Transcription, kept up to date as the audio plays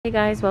Hey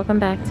guys, welcome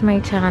back to my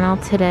channel.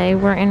 Today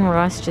we're in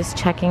Ross just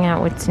checking out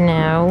what's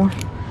new.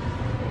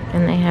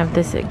 And they have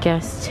this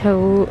guest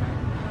tote.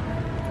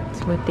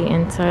 It's what the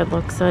inside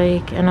looks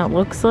like. And it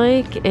looks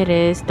like it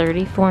is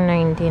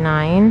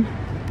 $34.99.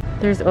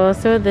 There's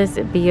also this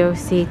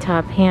BOC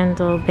top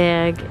handle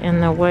bag in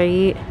the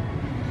white.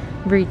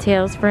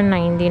 Retails for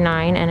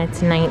 $99 and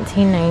it's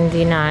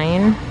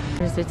 $19.99.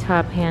 There's the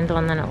top handle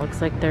and then it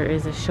looks like there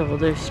is a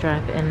shoulder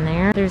strap in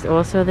there. There's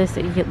also this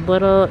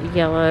little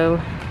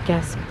yellow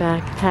Guess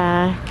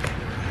backpack.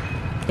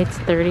 It's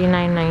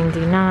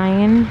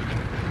 $39.99.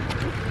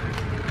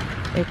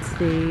 It's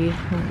the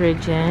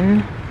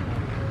Ridgeon.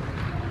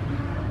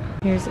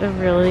 Here's a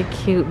really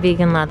cute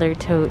vegan leather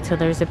tote. So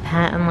there's a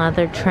patent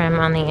leather trim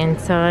on the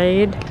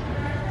inside.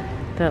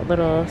 That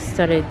little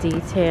studded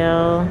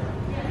detail.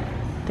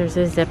 There's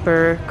a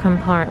zipper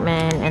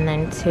compartment and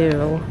then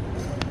two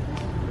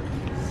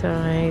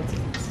sides.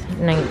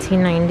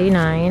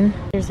 $19.99.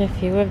 There's a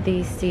few of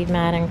these Steve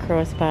Madden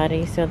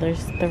crossbody, so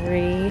there's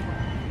 3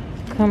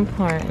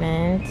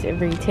 compartments. It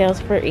retails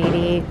for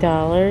 $88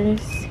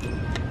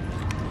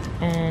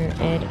 and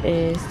it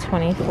is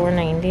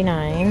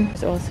 $24.99.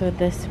 There's also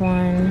this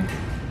one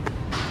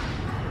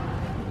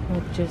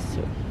with just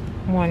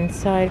one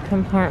side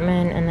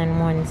compartment and then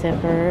one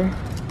zipper.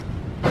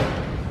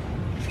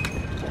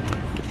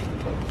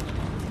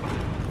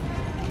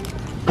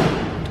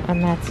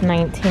 And that's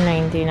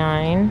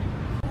 $19.99.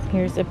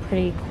 Here's a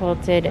pretty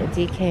quilted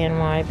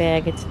DKNY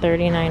bag. It's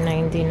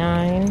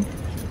 $39.99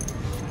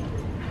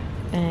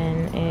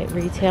 and it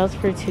retails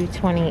for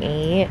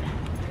 $228.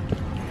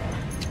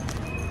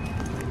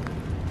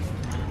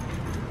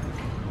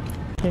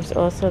 There's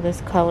also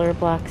this color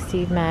block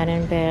Steve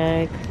Madden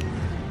bag,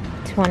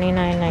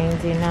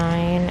 $29.99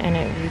 and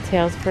it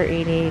retails for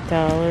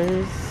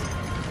 $88.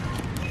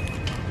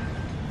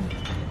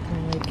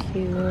 Really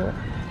cute.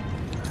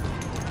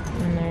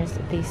 And there's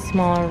these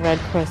smaller red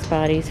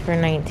crossbodies for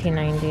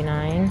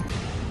 $19.99.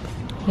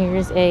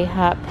 Here's a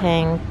hot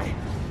pink.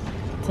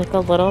 It's like a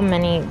little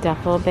mini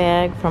duffel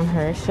bag from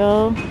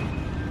Herschel.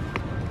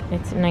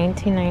 It's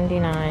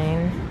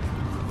 $19.99.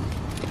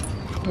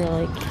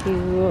 Really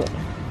cute.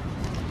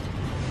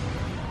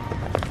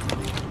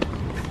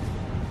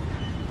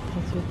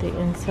 That's what the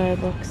inside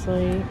looks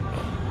like.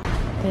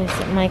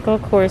 This Michael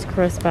Kors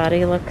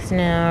crossbody looks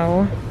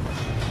new.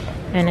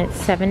 And it's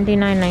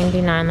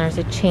 $79.99. There's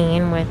a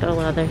chain with a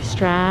leather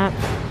strap.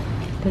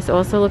 This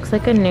also looks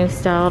like a new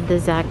style of the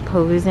Zach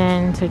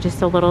Posen. So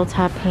just a little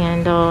top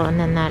handle and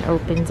then that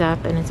opens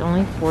up and it's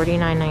only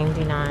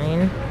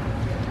 $49.99.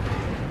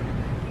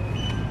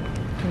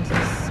 There's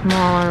a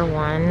smaller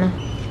one.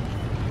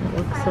 It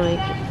looks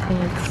like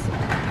it's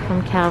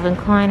from Calvin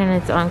Klein and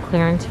it's on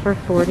clearance for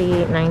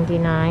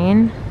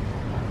 $48.99.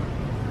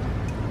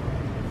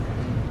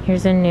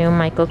 Here's a new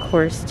Michael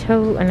Kors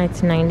tote and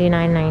it's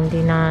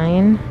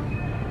 $99.99.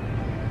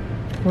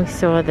 We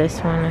saw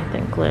this one I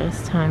think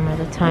last time or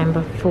the time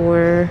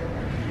before.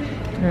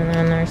 And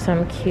then there's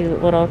some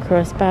cute little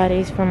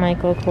crossbodies from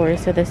Michael Kors.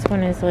 So this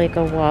one is like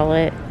a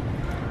wallet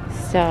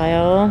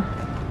style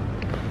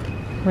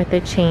with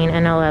a chain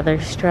and a leather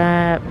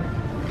strap.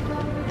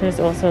 There's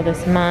also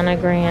this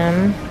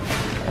monogram.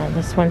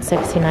 This one's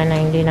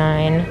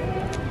 $69.99.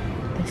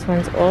 This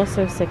one's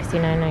also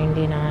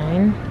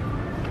 $69.99.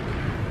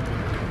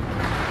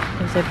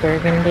 There's a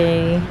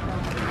burgundy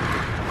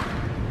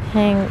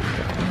pink.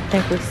 I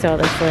think we saw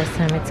this last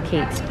time. It's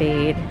Kate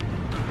Spade.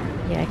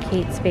 Yeah,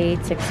 Kate Spade,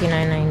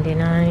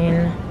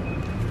 $69.99.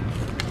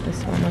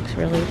 This one looks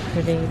really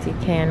pretty.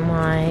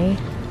 DKNY.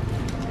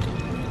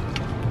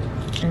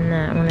 And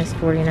that one is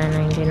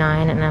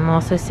 $49.99. And I'm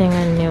also seeing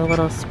a new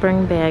little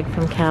spring bag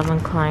from Calvin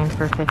Klein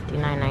for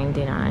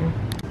 $59.99.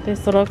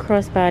 This little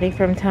crossbody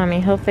from Tommy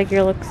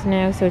Hilfiger looks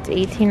new. So it's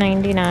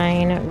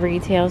 $18.99.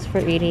 Retails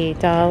for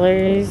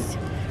 $88.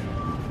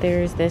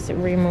 There's this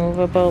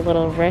removable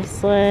little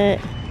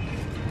wristlet.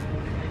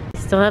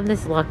 Still have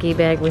this lucky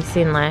bag we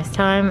seen last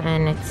time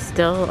and it's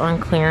still on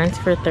clearance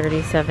for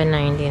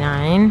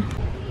 $37.99.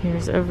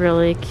 Here's a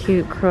really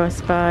cute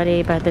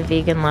crossbody by the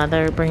Vegan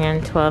Leather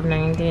brand,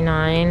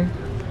 $12.99.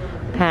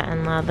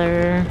 Patent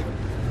leather.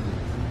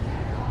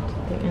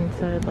 The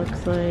inside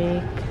looks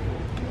like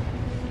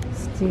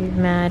Steve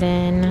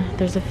Madden.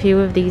 There's a few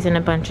of these in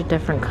a bunch of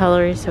different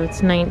colors, so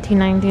it's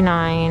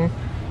 $19.99.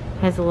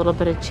 Has a little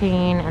bit of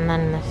chain and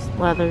then this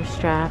leather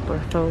strap or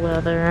faux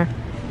leather.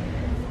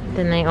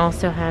 Then they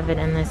also have it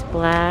in this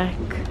black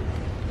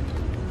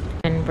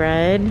and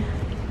red.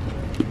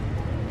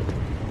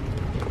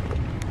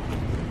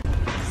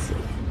 This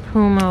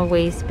Puma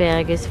waist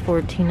bag is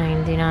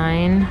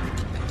 $14.99.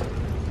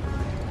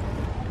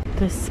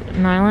 This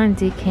nylon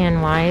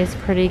DKNY is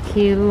pretty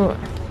cute.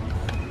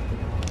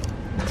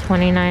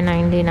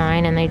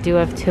 $29.99 and they do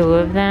have 2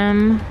 of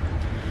them.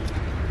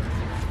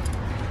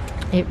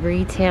 It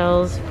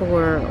retails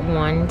for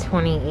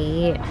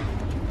 $128.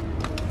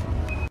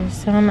 There's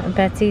some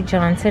Betsy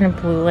Johnson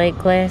blue light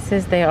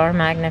glasses. They are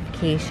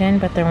magnification,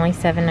 but they're only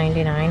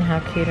 $7.99. How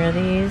cute are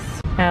these?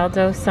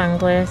 Aldo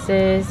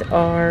sunglasses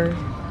are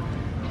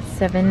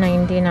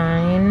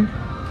 $7.99.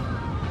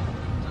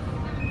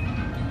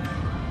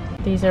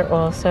 These are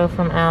also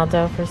from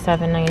Aldo for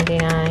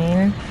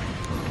 $7.99.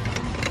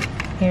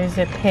 Here's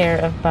a pair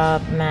of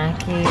Bob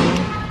Mackie.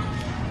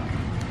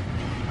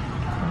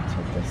 That's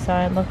what the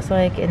side looks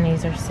like, and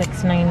these are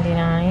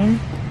 $6.99.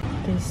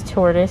 These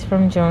tortoise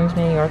from Jones,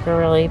 New York are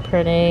really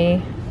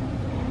pretty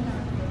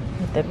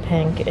with the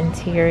pink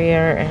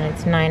interior, and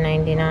it's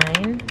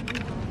 $9.99.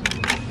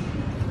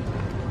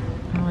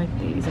 I like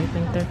these. I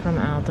think they're from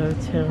Aldo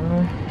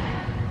too.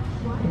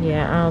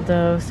 Yeah,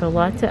 Aldo. So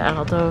lots of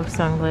Aldo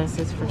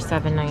sunglasses for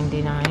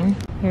 $7.99.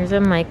 Here's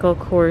a Michael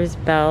Kors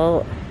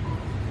belt.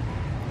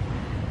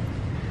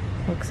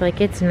 Looks like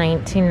it's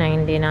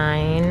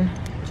 $19.99.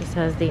 Just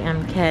has the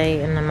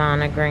MK and the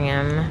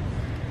monogram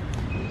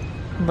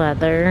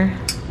leather.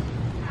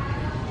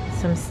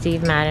 Some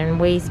Steve Madden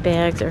waist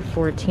bags are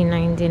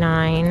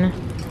 $14.99.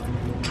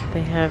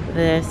 They have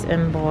this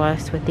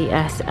embossed with the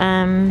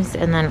SMs,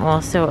 and then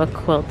also a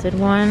quilted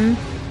one.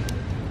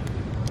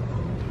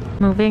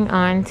 Moving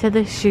on to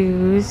the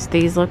shoes.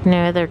 These look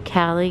new. They're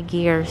Cali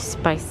Gear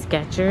by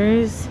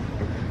Skechers.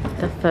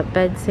 The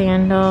footbed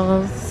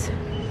sandals.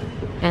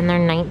 And they're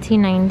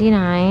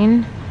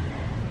 $19.99.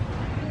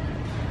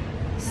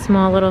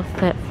 Small little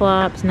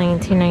flip-flops,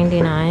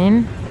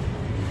 $19.99.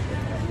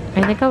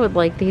 I think I would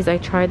like these. I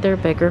tried their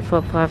bigger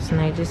flip-flops and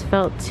they just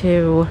felt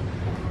too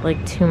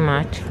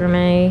much for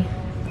me.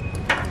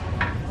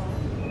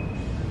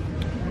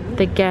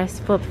 The Guess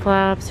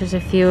flip-flops, there's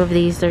a few of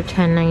these. They're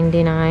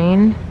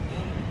 $10.99.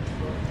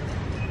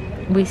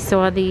 We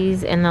saw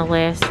these in the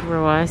last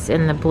Ross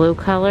in the blue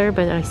color,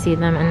 but I see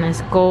them in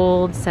this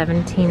gold,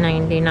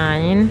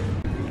 $17.99.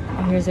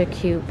 Here's a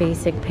cute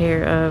basic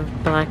pair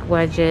of black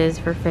wedges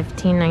for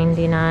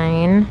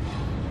 $15.99.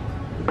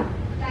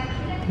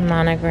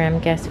 Monogram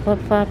Guess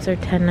flip-flops are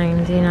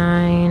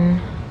 $10.99.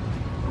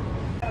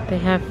 They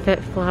have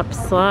FitFlop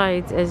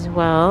slides as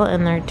well,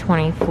 and they're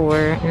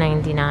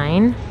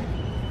 $24.99.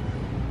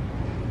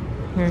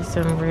 Here's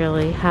some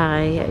really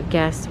high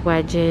Guess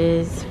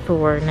wedges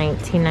for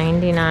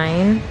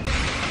 $19.99.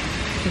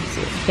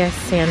 These Guess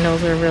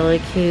sandals are really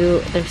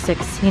cute. They're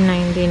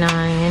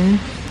 $16.99.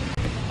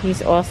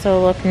 These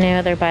also look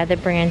new. They're by the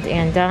brand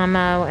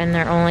Andamo, and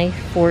they're only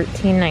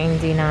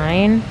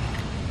 $14.99.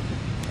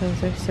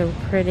 Those are so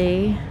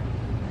pretty.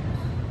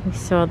 We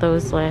saw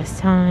those last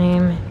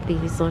time.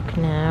 These look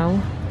new.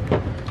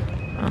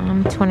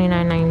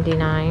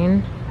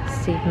 $29.99.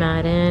 Steve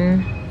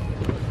Madden.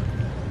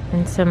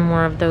 And some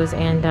more of those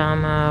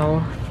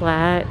Andamo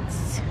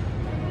flats.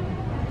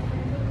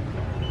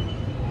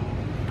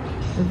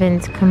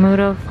 Vince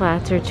Camuto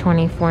flats are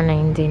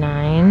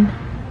 $24.99.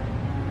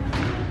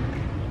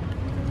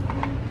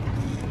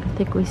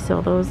 I think we saw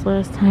those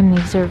last time.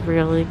 These are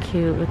really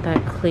cute with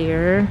that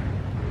clear.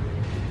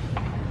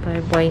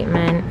 By White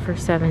Mint for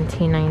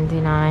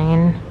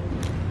 $17.99.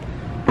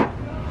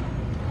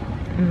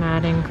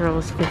 Madden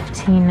Girls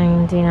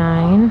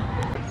 $15.99.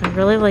 I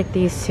really like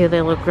these too.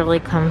 They look really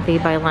comfy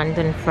by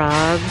London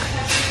Frog.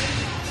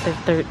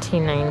 They're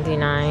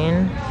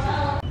 $13.99.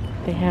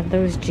 They have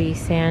those G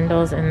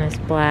sandals in this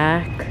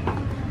black.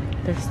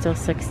 They're still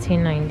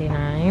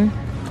 $16.99.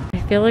 I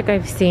feel like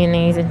I've seen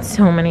these in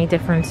so many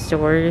different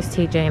stores.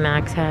 TJ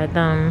Maxx had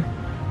them.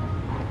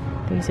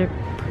 These are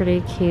pretty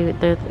cute.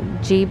 The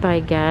G by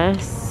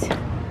Guess.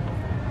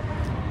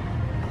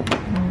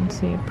 Let's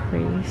see a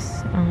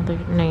price. Oh, they're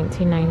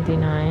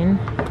 $19.99.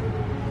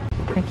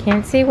 I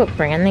can't see what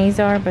brand these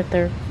are, but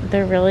they're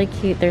really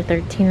cute. They're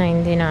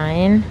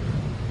 $13.99.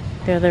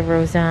 They're the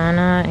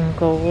Rosanna in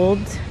gold.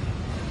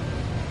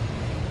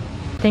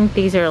 I think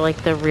these are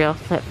like the real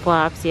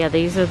flip-flops. Yeah,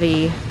 these are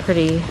the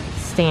pretty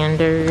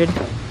standard.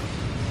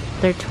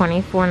 They're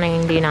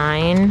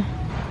 $24.99.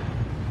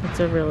 It's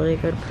a really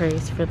good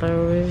price for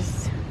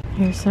those.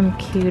 Here's some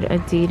cute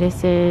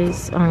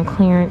Adidas's on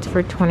clearance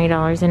for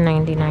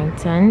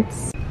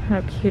 $20.99.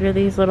 How cute are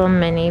these little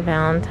mini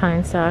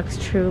Valentine socks?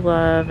 True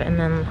Love, and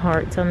then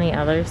hearts on the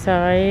other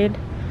side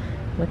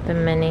with the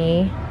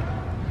mini.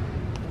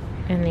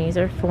 And these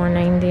are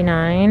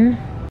 $4.99.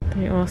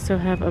 They also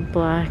have a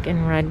black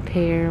and red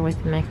pair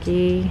with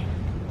Mickey.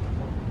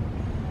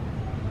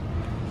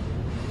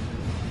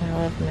 I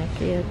love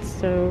Mickey, it's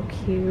so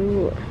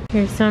cute.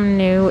 Here's some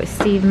new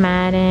Steve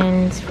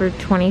Maddens for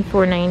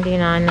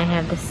 $24.99. They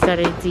have the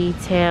studded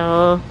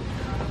detail.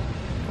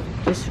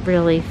 Just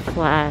really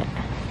flat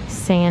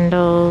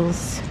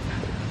sandals.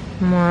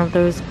 More of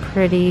those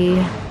pretty,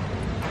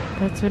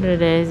 that's what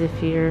it is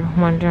if you're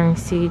wondering,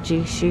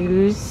 CG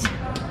shoes.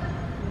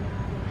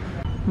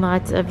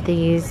 Lots of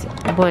these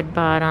wood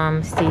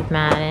bottom Steve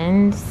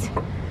Maddens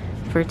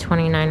for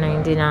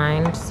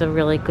 $29.99. Just a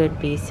really good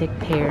basic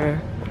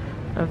pair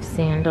of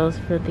sandals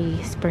for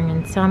the spring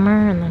and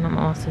summer. And then I'm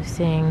also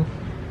seeing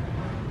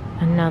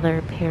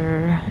another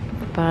pair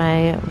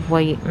by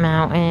White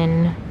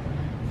Mountain,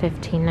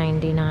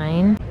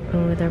 $15.99.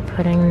 Oh, they're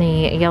putting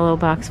the yellow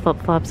box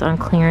flip-flops on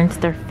clearance.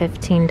 They're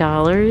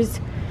 $15.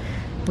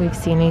 We've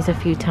seen these a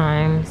few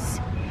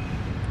times.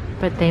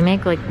 But they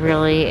make like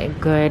really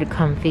good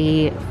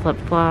comfy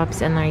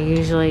flip-flops, and they're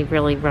usually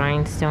really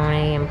rhinestone-y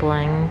and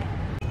bling.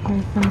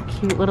 There's some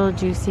cute little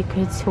Juicy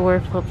Couture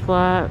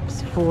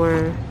flip-flops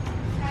for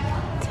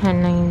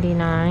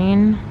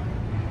 $10.99.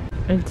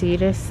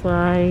 Adidas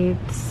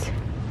slides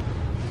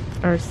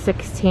are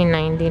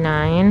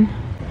 $16.99.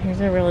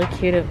 Here's a really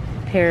cute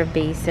pair of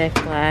basic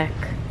black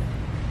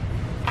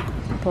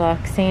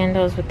block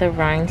sandals with the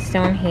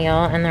rhinestone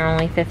heel, and they're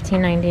only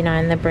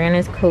 $15.99. The brand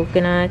is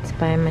Coconuts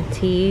by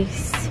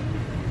Matisse.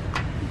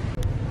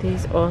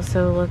 These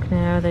also look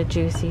now, the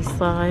Juicy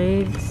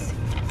slides,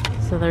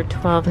 so they're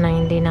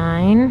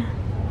 $12.99.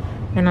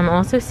 And I'm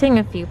also seeing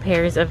a few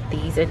pairs of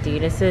these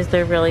Adidases.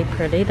 They're really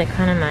pretty. They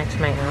kind of match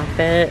my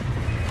outfit.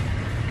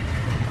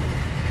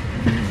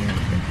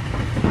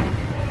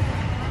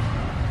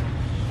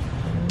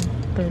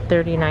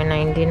 They're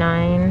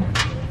 $39.99.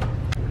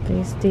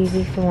 These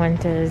Daisy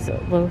Fuentes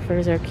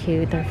loafers are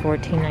cute. They're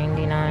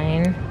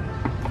 $14.99.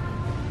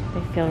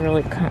 They feel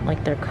really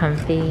like they're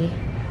comfy.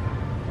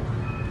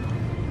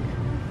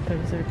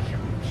 Those are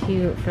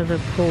cute for the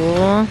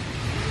pool,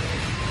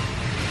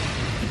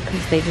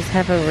 because they just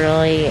have a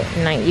really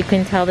nice, you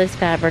can tell this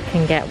fabric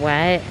can get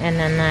wet, and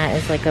then that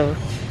is like a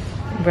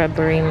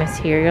rubbery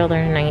material.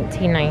 They're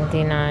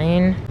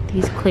 $19.99.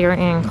 These clear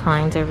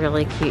inclines are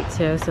really cute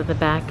too. So the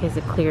back is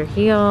a clear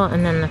heel,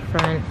 and then the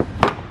front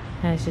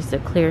has just a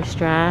clear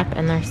strap,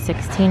 and they're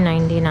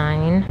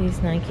 $16.99. These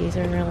Nikes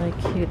are really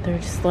cute. They're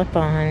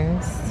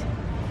slip-ons.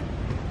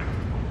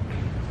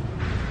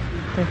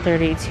 They're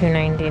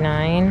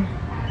 $32.99.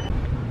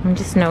 I'm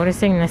just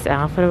noticing this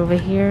outfit over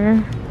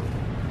here.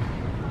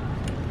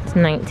 It's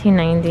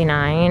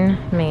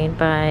 $19.99, made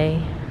by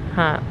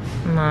Hot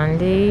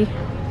Mondi.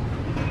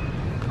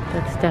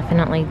 That's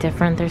definitely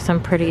different. There's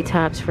some pretty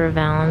tops for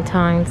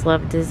Valentine's.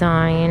 Love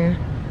design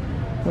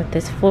with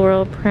this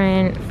floral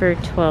print for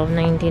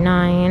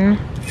 $12.99.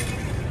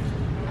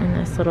 And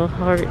this little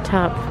heart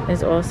top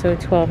is also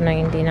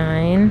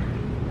 $12.99.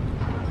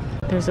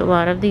 There's a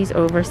lot of these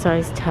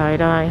oversized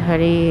tie-dye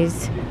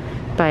hoodies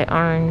by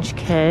Orange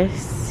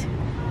Kiss.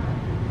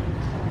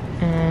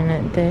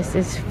 And this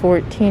is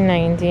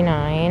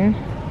 $14.99.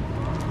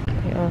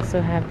 They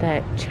also have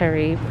that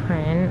cherry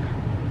print.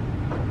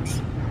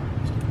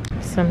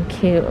 Some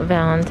cute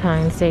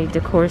Valentine's Day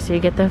decor. So you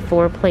get the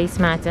 4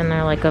 placemats, and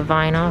they're like a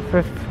vinyl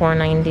for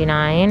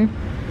 $4.99.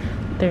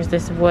 There's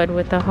this wood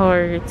with the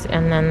hearts,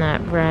 and then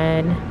that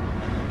red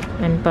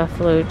and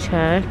buffalo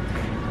check.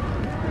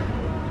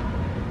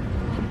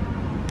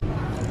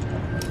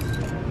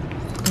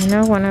 I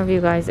know one of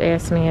you guys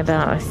asked me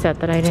about a set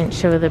that I didn't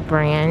show the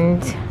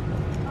brand.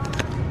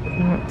 I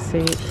don't see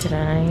it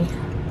today.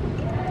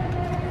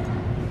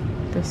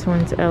 This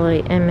one's LA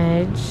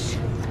Image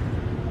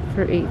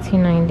for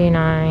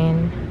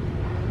 $18.99.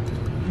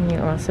 And you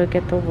also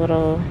get the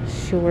little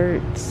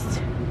shorts.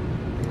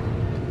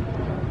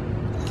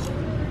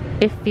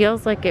 It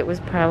feels like it was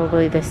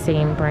probably the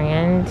same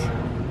brand.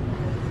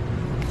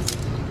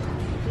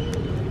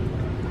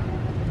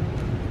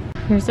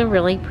 Here's a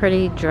really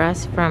pretty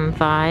dress from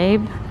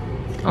Vibe.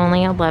 Only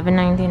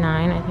 $11.99.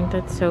 I think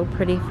that's so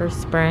pretty for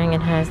spring.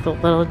 It has the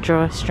little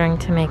drawstring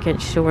to make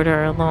it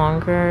shorter or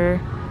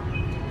longer.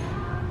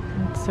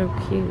 It's so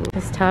cute.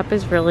 This top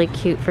is really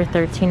cute for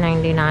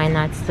 $13.99.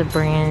 That's the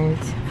brand.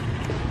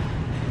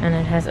 And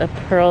it has a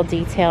pearl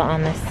detail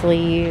on the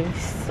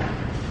sleeves,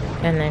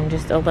 and then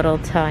just a little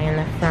tie in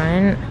the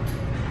front.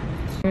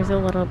 Here's a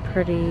little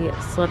pretty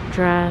slip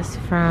dress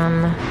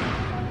from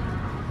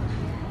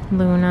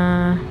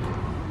Luna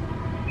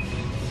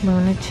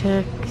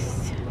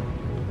Chicks.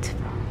 It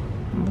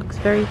looks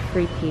very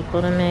Free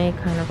People to me,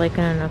 kind of like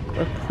a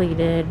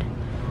pleated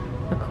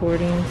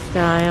accordion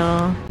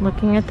style.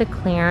 Looking at the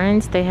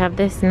clearance, they have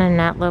this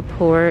Nanette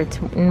Laporte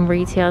and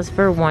retails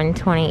for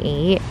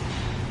 $128,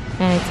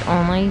 and it's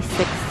only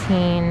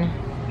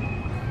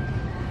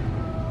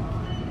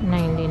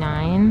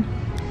 $16.99.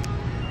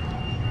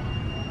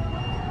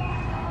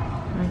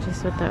 I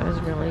just thought that was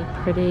really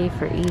pretty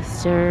for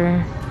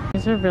Easter.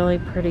 Here's a really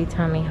pretty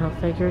Tommy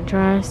Hilfiger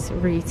dress.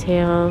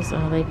 Retails,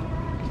 oh, they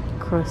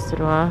crossed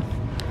it off.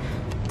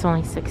 It's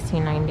only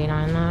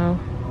 $16.99 though.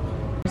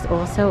 There's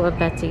also a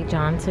Betsy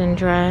Johnson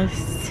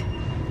dress.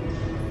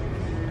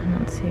 I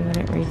don't see what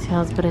it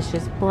retails, but it's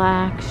just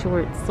black,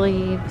 short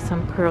sleeve,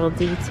 some pearl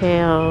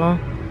detail.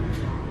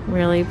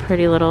 Really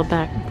pretty little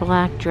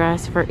black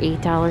dress for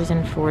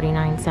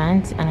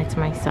 $8.49, and it's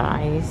my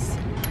size.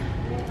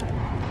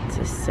 It's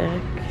a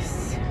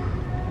 6.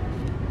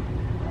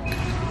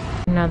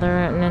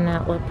 Another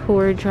Nanette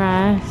Laporte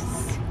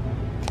dress,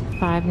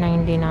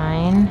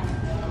 $5.99.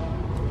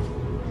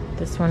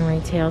 This one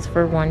retails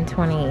for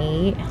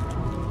 $128.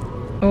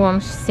 Oh,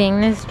 I'm seeing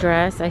this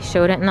dress. I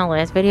showed it in the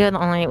last video,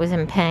 only it was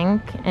in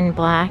pink and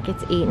black.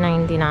 It's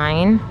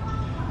 $8.99.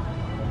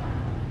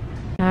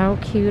 How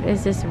cute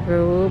is this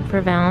robe for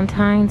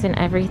Valentine's, and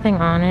everything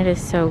on it is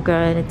so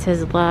good. It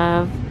says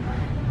love,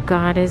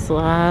 God is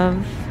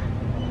love.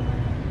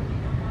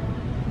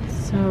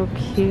 So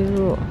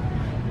cute.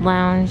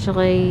 Lounge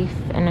lace,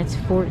 and it's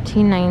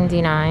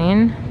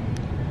 $14.99.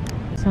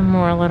 Some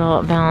more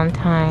little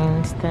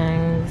Valentine's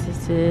things.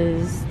 This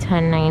is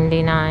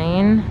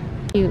 $10.99.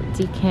 Cute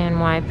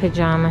DKNY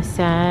pajama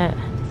set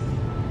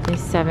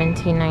is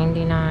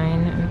 $17.99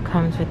 and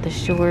comes with the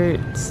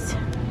shorts.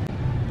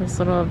 This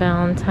little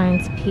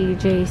Valentine's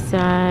PJ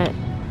set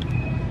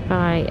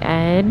by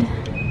Ed.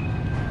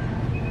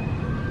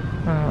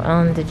 Oh,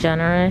 Ellen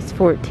DeGeneres,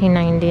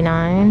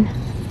 $14.99.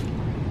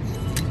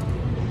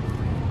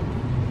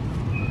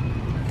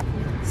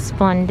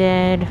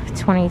 Splendid,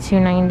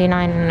 $22.99,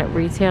 and it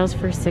retails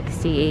for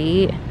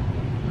 $68.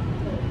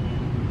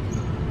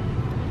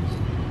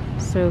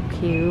 So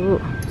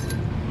cute.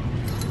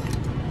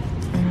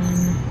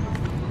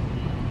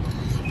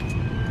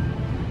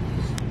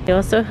 They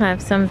also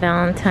have some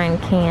Valentine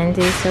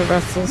candy. So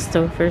Russell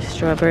Stouffer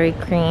strawberry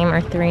cream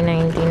are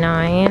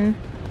 $3.99.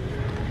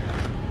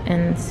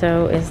 And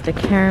so is the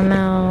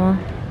caramel.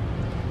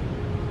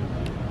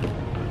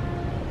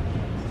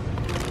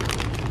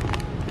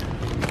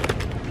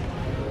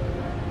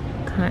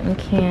 Cotton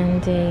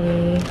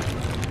candy.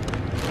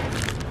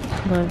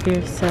 Love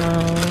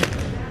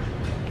yourself.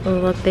 Oh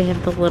look, they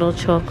have the little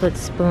chocolate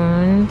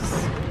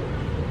spoons.